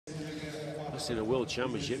last in a World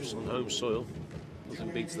Championships on home soil.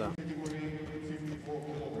 Nothing beats that.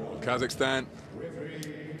 Kazakhstan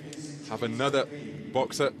have another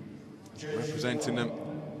boxer representing them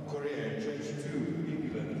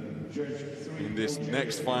in this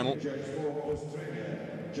next final in the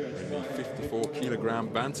 54-kilogram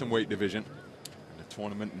bantamweight division. The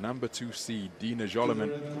tournament number 2 seed, Dina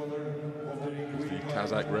Zholaman, the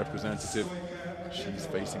Kazakh representative. She's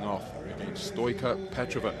facing off against Stoyka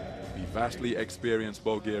Petrova, the vastly experienced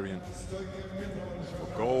Bulgarian,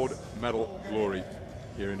 for gold medal glory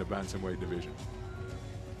here in the bantamweight division.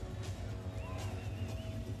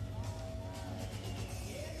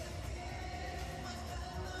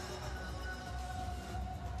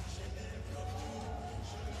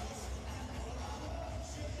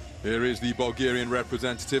 Here is the Bulgarian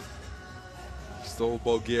representative, sole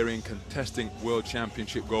Bulgarian contesting World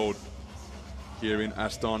Championship gold here in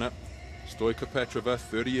Astana. Stoyka Petrova,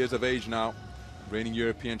 30 years of age now, reigning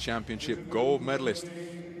European Championship gold medalist.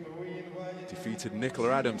 Defeated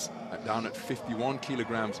Nicola Adams down at 51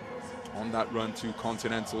 kilograms on that run to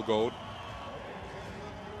continental gold.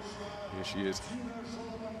 Here she is,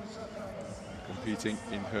 competing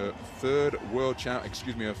in her fourth World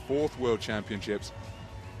Championships.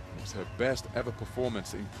 It was her best ever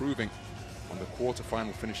performance, improving on the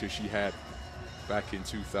quarterfinal finishes she had back in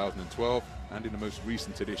 2012 and in the most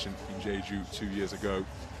recent edition in Jeju 2 years ago.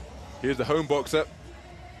 Here's the home boxer,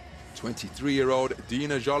 23-year-old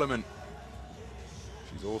Dina Zholaman.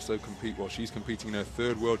 She's also she's competing in her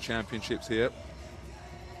 3rd World Championships here.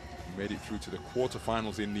 Made it through to the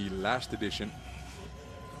quarterfinals in the last edition.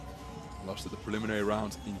 Lost at the preliminary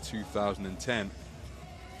rounds in 2010.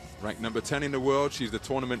 Ranked number 10 in the world, she's the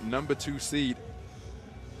tournament number 2 seed.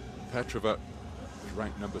 Petrova is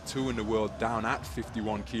ranked number 2 in the world, down at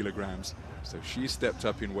 51 kilograms. So she's stepped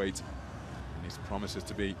up in weight, and this promises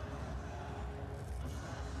to be an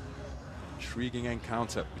intriguing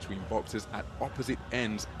encounter between boxers at opposite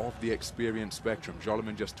ends of the experience spectrum.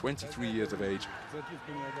 Zholaman, just 23 years of age.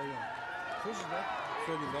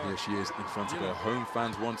 Here she is in front of her home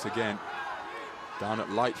fans once again. Down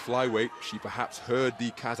at light flyweight, she perhaps heard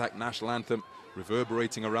the Kazakh national anthem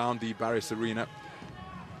reverberating around the Baris Arena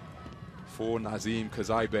for Nazim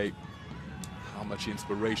Kazaibe. How much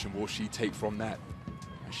inspiration will she take from that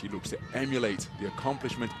as she looks to emulate the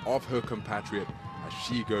accomplishment of her compatriot as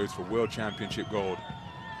she goes for World Championship gold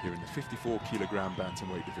here in the 54-kilogram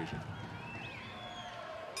bantamweight division.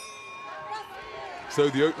 So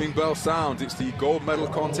the opening bell sounds. It's the gold medal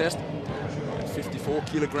contest at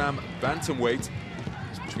 54-kilogram bantamweight.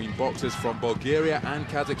 It's between boxers from Bulgaria and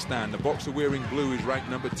Kazakhstan. The boxer wearing blue is ranked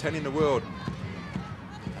number 10 in the world,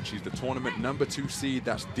 and she's the tournament number 2 seed.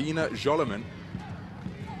 That's Dina Zholaman.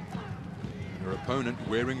 Her opponent,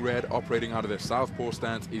 wearing red, operating out of their southpaw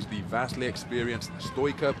stance, is the vastly experienced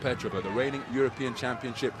Stoyka Petrova, the reigning European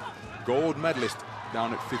Championship gold medalist,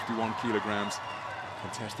 down at 51 kilograms,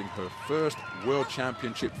 contesting her 1st World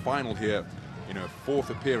Championship final here in her 4th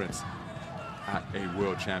appearance at a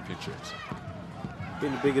World Championships.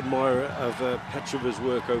 Been a big admirer of Petrova's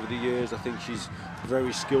work over the years. I think she's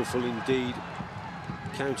very skillful indeed.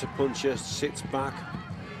 Counter puncher, sits back,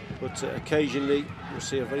 but occasionally you'll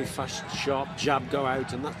see a very fast, sharp jab go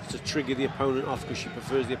out, and that's to trigger the opponent off because she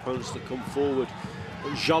prefers the opponents to come forward.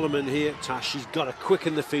 But Zholaman here, Tash, she's got to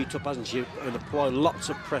quicken the feet up, hasn't she, and apply lots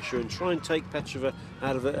of pressure and try and take Petrova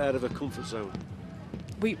out of her comfort zone.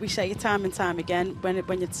 We say it time and time again,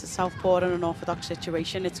 when it's a southpaw and an orthodox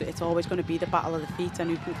situation, it's always going to be the battle of the feet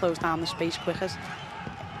and who can close down the space quickest.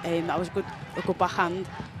 That was a good backhand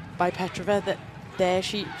by Petrova. That there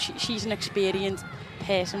she's an experienced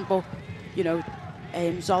person, but you know,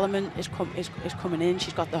 Zholaman is coming in.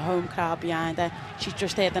 She's got the home crowd behind her. She's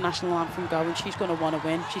just heard the national anthem go, and she's going to want to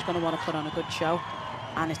win. She's going to want to put on a good show,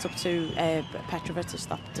 and it's up to Petrova to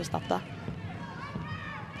stop that.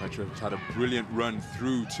 Petrova's had a brilliant run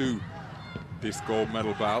through to this gold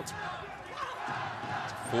medal bout.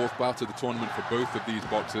 It's the 4th bout of the tournament for both of these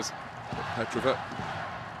boxers. But Petrova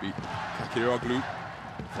beat Kakiroglu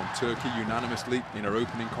from Turkey unanimously in her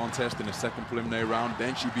opening contest in the 2nd preliminary round.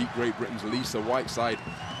 Then she beat Great Britain's Lisa Whiteside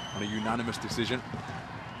on a unanimous decision.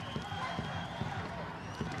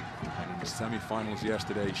 And in the semi-finals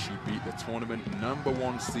yesterday, she beat the tournament number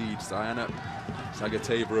 1 seed, Sayana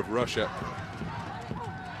Sagateva of Russia.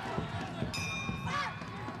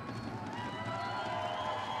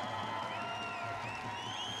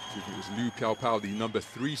 It was Liu Piao, the number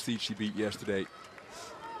 3 seed she beat yesterday.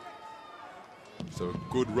 So a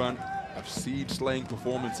good run of seed-slaying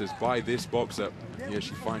performances by this boxer. Here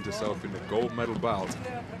she finds herself in the gold medal bout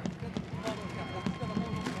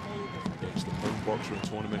against the home boxer and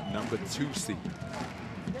tournament number 2 seed.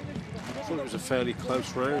 I thought it was a fairly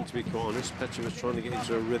close round, to be quite honest. Petrova's trying to get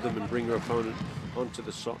into a rhythm and bring her opponent onto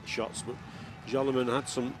the shots, but Zholaman had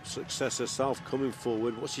some success herself coming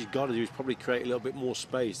forward. What she's got to do is probably create a little bit more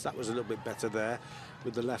space. That was a little bit better there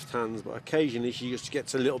with the left hands, but occasionally she just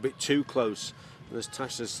gets a little bit too close. And as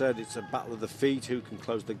Tasha said, it's a battle of the feet, who can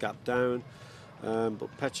close the gap down. But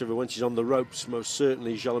Petrova, when she's on the ropes, most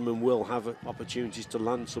certainly Zholaman will have opportunities to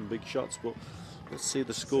land some big shots. But let's see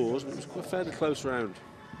the scores. It was quite a fairly close round.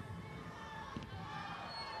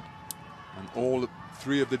 And all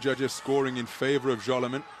 3 of the judges scoring in favour of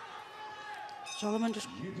Zholaman. Zholaman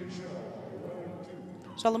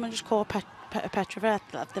just caught Petrova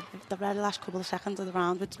at the very last couple of seconds of the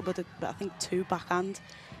round with I think 2 backhand,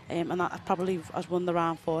 and that probably has won the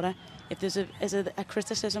round for her. If there's a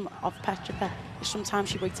criticism of Petrova, is sometimes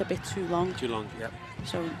she waits a bit too long. Too long, yeah.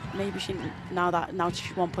 So maybe now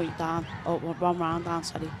she's 1 point down, or 1 round down,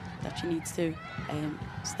 sorry, that she needs to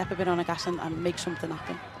step a bit on the gas and make something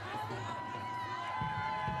happen.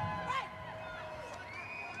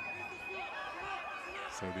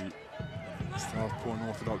 So the Southpaw and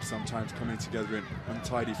Orthodox sometimes coming together in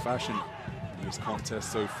untidy fashion in this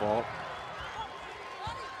contest so far.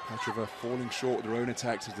 Petrova falling short of their own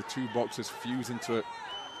attacks as the 2 boxers fuse into a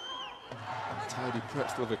tidy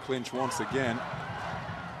pretzel of a clinch once again.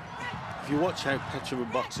 If you watch how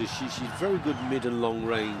Petrova boxes, she's very good mid and long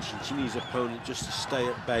range, and she needs her opponent just to stay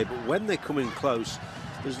at bay. But when they come in close,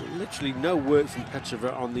 there's literally no work from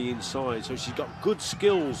Petrova on the inside. So she's got good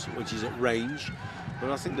skills when she's at range. But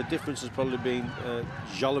I think the difference has probably been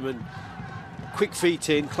Zholaman, quick feet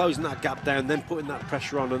in, closing that gap down, then putting that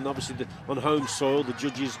pressure on. And obviously on home soil, the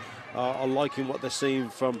judges are liking what they're seeing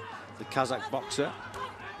from the Kazakh boxer.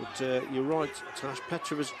 But you're right, Tash,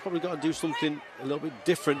 Petrova's probably got to do something a little bit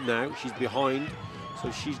different now. She's behind, so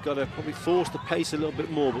she's got to probably force the pace a little bit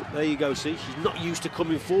more. But there you go, see, she's not used to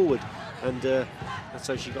coming forward. And that's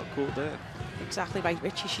how she got caught there. Exactly right,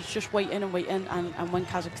 Richie. She's just waiting and waiting, and when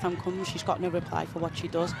Kazakhstan comes, she's got no reply for what she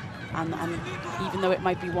does. And even though it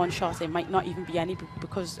might be 1 shot, it might not even be any,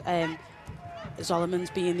 because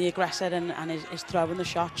Zholaman's being the aggressor and is throwing the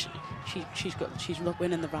shot. She's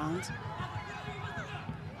winning the round.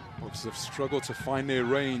 Boxers have struggled to find their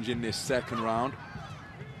range in this second round.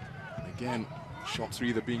 And again, shots are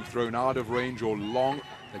either being thrown out of range or long.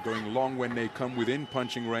 They're going long when they come within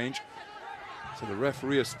punching range. So the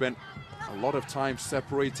referee has spent a lot of time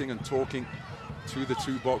separating and talking to the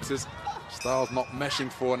 2 boxers. Styles not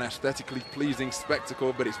meshing for an aesthetically pleasing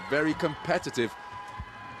spectacle, but it's very competitive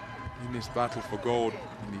in this battle for gold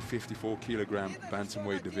in the 54-kilogram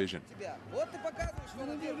bantamweight division.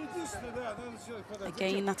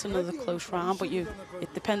 Again, that's another close round, but it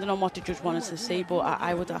depending on what the judge wanted to see, but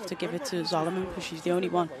I would have to give it to Zholaman, because she's the only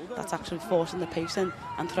one that's actually forcing the pace in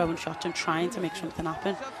and throwing shots and trying to make something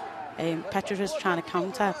happen. Petrova's trying to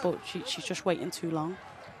counter, but she's just waiting too long.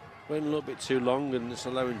 Waiting a little bit too long, and it's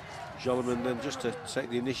allowing Zholaman then just to take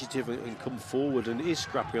the initiative and come forward, and it is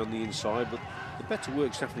scrappy on the inside, but the better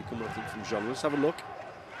work's definitely coming, I think, from Zholaman. Let's have a look.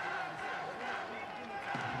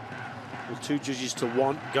 Well, 2 judges to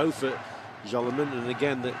 1 go for Zholaman, and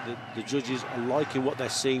again, the judges are liking what they're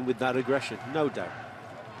seeing with that aggression, no doubt.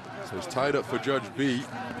 So it's tied up for Judge B.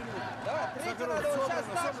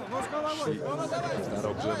 That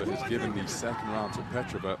observer has given the second round to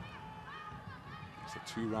Petrova. It's a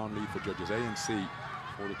 2-round lead for judges A and C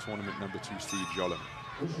for the tournament number 2 seed Zholaman.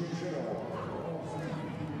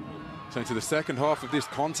 So into the second half of this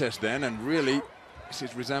contest then, and really this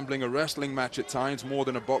is resembling a wrestling match at times more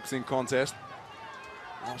than a boxing contest.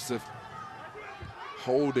 Lots of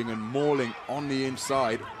holding and mauling on the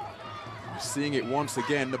inside. We're seeing it once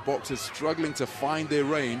again, the boxers struggling to find their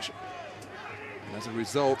range, and as a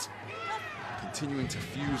result continuing to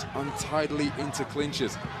fuse untidily into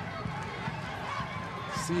clinches.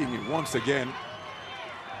 Seeing it once again,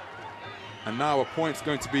 and now a point's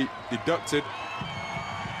going to be deducted.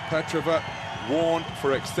 Petrova warned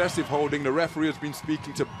for excessive holding. The referee has been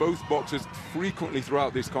speaking to both boxers frequently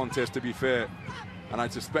throughout this contest, to be fair, and I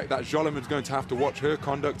suspect that Zholaman's going to have to watch her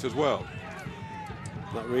conduct as well.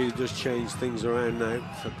 That really does change things around now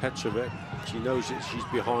for Petrova. She knows that she's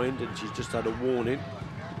behind, and she's just had a warning,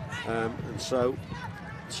 and so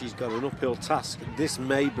she's got an uphill task. This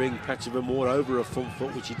may bring Petrova more over her front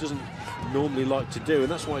foot, which she doesn't normally like to do,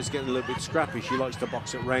 and that's why it's getting a little bit scrappy. She likes to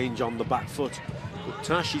box at range on the back foot. But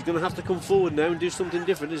Tash, she's going to have to come forward now and do something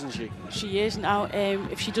different, isn't she? She is now.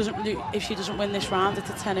 If she doesn't win this round, it's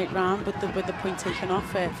a 10-8 round with the point taken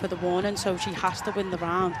off for the warning. So she has to win the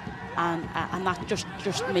round, and that just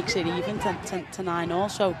makes it even to 9-all.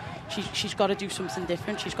 So she's got to do something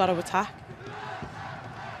different. She's got to attack.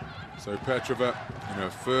 So Petrova in her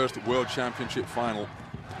first World Championship final,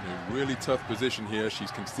 in a really tough position here. She's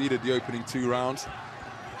conceded the opening 2 rounds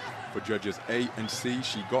for judges A and C.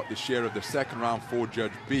 She got the share of the second round for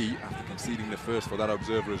judge B after conceding the first for that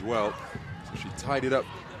observer as well. So she tied it up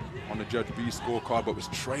on the judge B scorecard, but was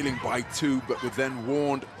trailing by 2, but was then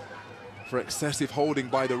warned for excessive holding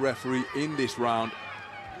by the referee in this round.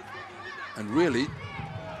 And really,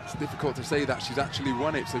 it's difficult to say that she's actually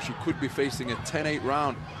won it, so she could be facing a 10-8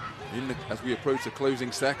 round as we approach the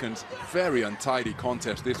closing seconds. Very untidy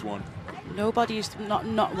contest, this one. Nobody's,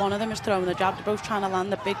 not one of them is throwing a jab. They're both trying to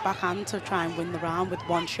land a big backhand to try and win the round with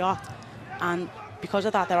one shot. And because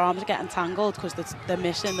of that, their arms are getting tangled because they're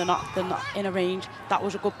missing, they're not in a range. That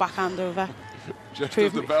was a good backhand over. Just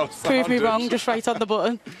as the bell sounded. Prove me wrong, just right on the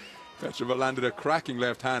button. Petrova landed a cracking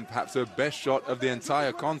left hand, perhaps her best shot of the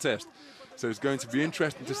entire contest. So it's going to be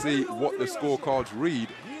interesting to see what the scorecards read.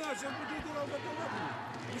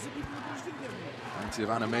 Plenty of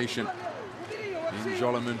animation in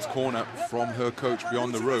Zholaman's corner from her coach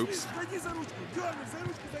beyond the ropes.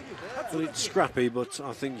 Well, it's scrappy, but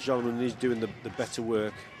I think Zholaman is doing the better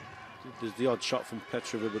work. There's the odd shot from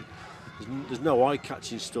Petrova, but there's no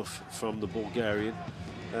eye-catching stuff from the Bulgarian.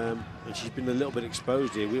 And she's been a little bit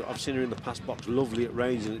exposed here. I've seen her in the pass box lovely at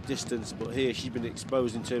range and at distance, but here she's been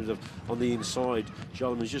exposed in terms of on the inside.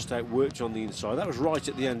 Zholaman's just outworked on the inside. That was right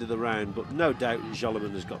at the end of the round, but no doubt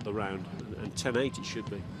Zholaman has got the round, and 10-8 it should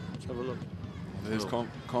be. Let's have a look. There's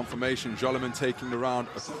confirmation. Zholaman taking the round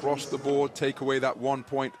across the board, take away that 1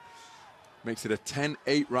 point. Makes it a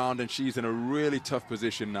 10-8 round, and she's in a really tough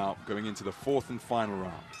position now going into the 4th and final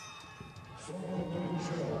round.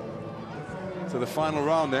 So the final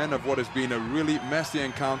round then of what has been a really messy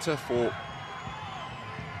encounter for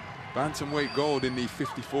bantamweight gold in the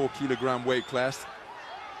 54-kilogram weight class.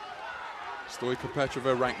 Stoyka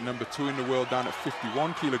Petrova ranked number 2 in the world down at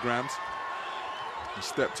 51 kilograms. He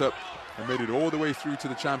stepped up and made it all the way through to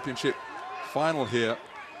the championship final here.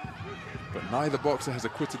 But neither boxer has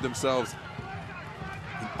acquitted themselves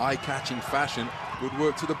in eye-catching fashion. Good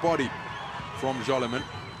work to the body from Zholaman.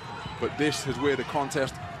 But this is where the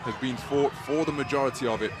contest has been fought for the majority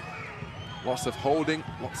of it. Lots of holding,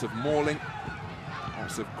 lots of mauling,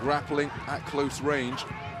 lots of grappling at close range.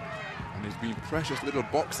 And there's been precious little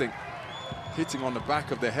boxing, hitting on the back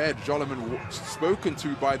of the head. Zholaman spoken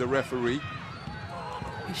to by the referee.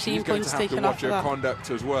 You've seen She's going points to have to taken watch off her that. conduct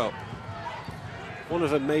as well. One of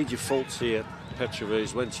her major faults here, Petrova,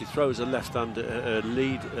 is when she throws a left hand, her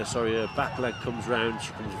back leg comes round,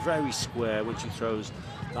 she comes very square when she throws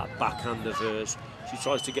that backhand of hers. She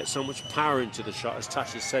tries to get so much power into the shot. As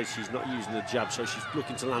Tasha says, she's not using the jab, so she's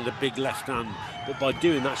looking to land a big left hand. But by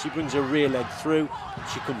doing that, she brings her rear leg through,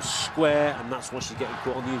 she comes square, and that's why she's getting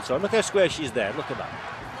caught on the inside. Look how square she is there, look at that.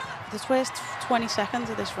 The first 20 seconds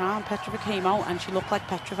of this round, Petrova came out and she looked like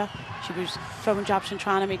Petrova. She was throwing jabs and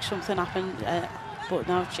trying to make something happen, but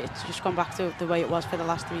now it's just gone back to the way it was for the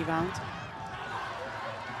last 3 rounds.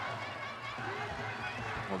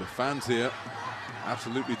 Well, the fans here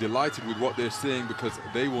absolutely delighted with what they're seeing, because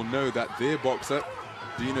they will know that their boxer,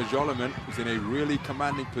 Dina Zholaman, is in a really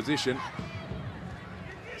commanding position.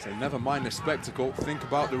 So never mind the spectacle, think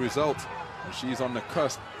about the result. And she's on the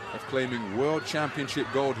cusp of claiming World Championship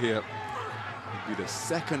gold here. It'll be the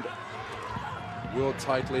 2nd world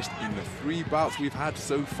titleist in the 3 bouts we've had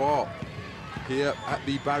so far here at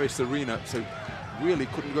the Barris Arena. So really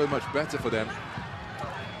couldn't go much better for them.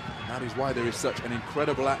 And that is why there is such an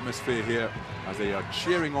incredible atmosphere here as they are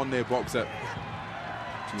cheering on their boxer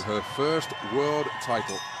to her first world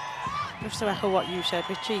title. Just to echo what you said,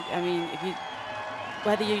 Richie, I mean,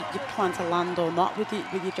 whether you plan to land or not with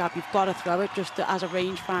your jab, you've got to throw it just as a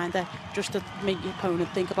rangefinder, just to make your opponent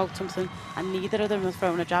think about something. And neither of them are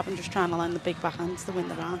throwing a jab and just trying to land the big backhands to win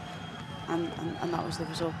the round. And that was the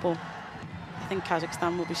result. But I think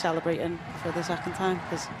Kazakhstan will be celebrating for the 2nd time,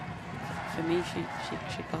 because for me, she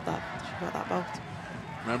got that bout.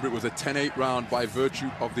 Remember, it was a 10-8 round by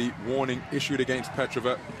virtue of the warning issued against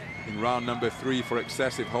Petrova in round number 3 for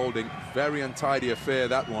excessive holding. Very untidy affair,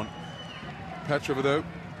 that one. Petrova, though,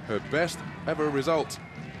 her best ever result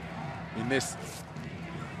in this,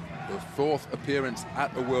 her 4th appearance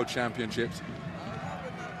at the World Championships.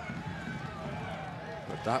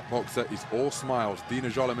 But that boxer is all smiles. Dina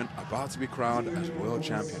Zholaman about to be crowned as world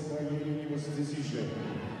champion.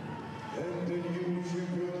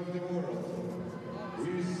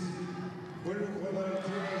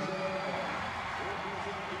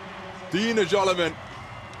 Dina Zholaman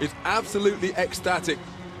is absolutely ecstatic,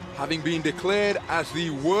 having been declared as the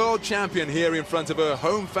world champion here in front of her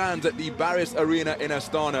home fans at the Barris Arena in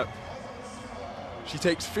Astana. She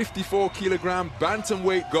takes 54-kilogram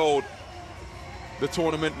bantamweight gold. The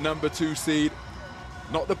tournament #2 seed.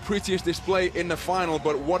 Not the prettiest display in the final,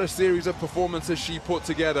 but what a series of performances she put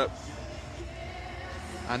together.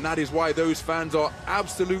 And that is why those fans are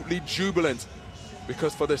absolutely jubilant,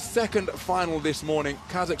 because for the second final this morning,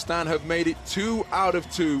 Kazakhstan have made it 2 out of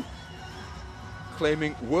 2,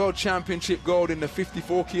 claiming World Championship gold in the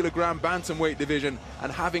 54-kilogram bantamweight division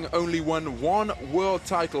and having only won 1 world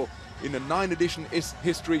title in the 9-edition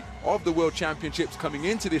history of the World Championships coming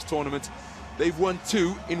into this tournament. They've won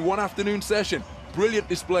 2 in 1 afternoon session. Brilliant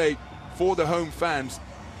display for the home fans,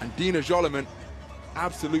 and Dina Zholaman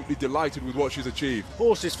absolutely delighted with what she's achieved.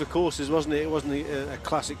 Horses for courses, wasn't it? It wasn't a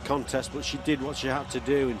classic contest, but she did what she had to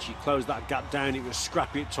do, and she closed that gap down. It was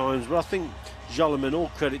scrappy at times, but I think Zholaman, all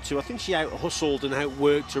credit to, I think she out-hustled and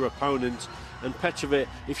outworked her opponent. And Petrova,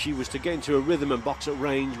 if she was to get into a rhythm and box at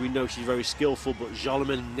range, we know she's very skillful, but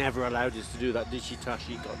Zholaman never allowed us to do that, did she, Tash?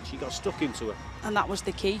 She got stuck into her. And that was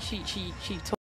the key. She took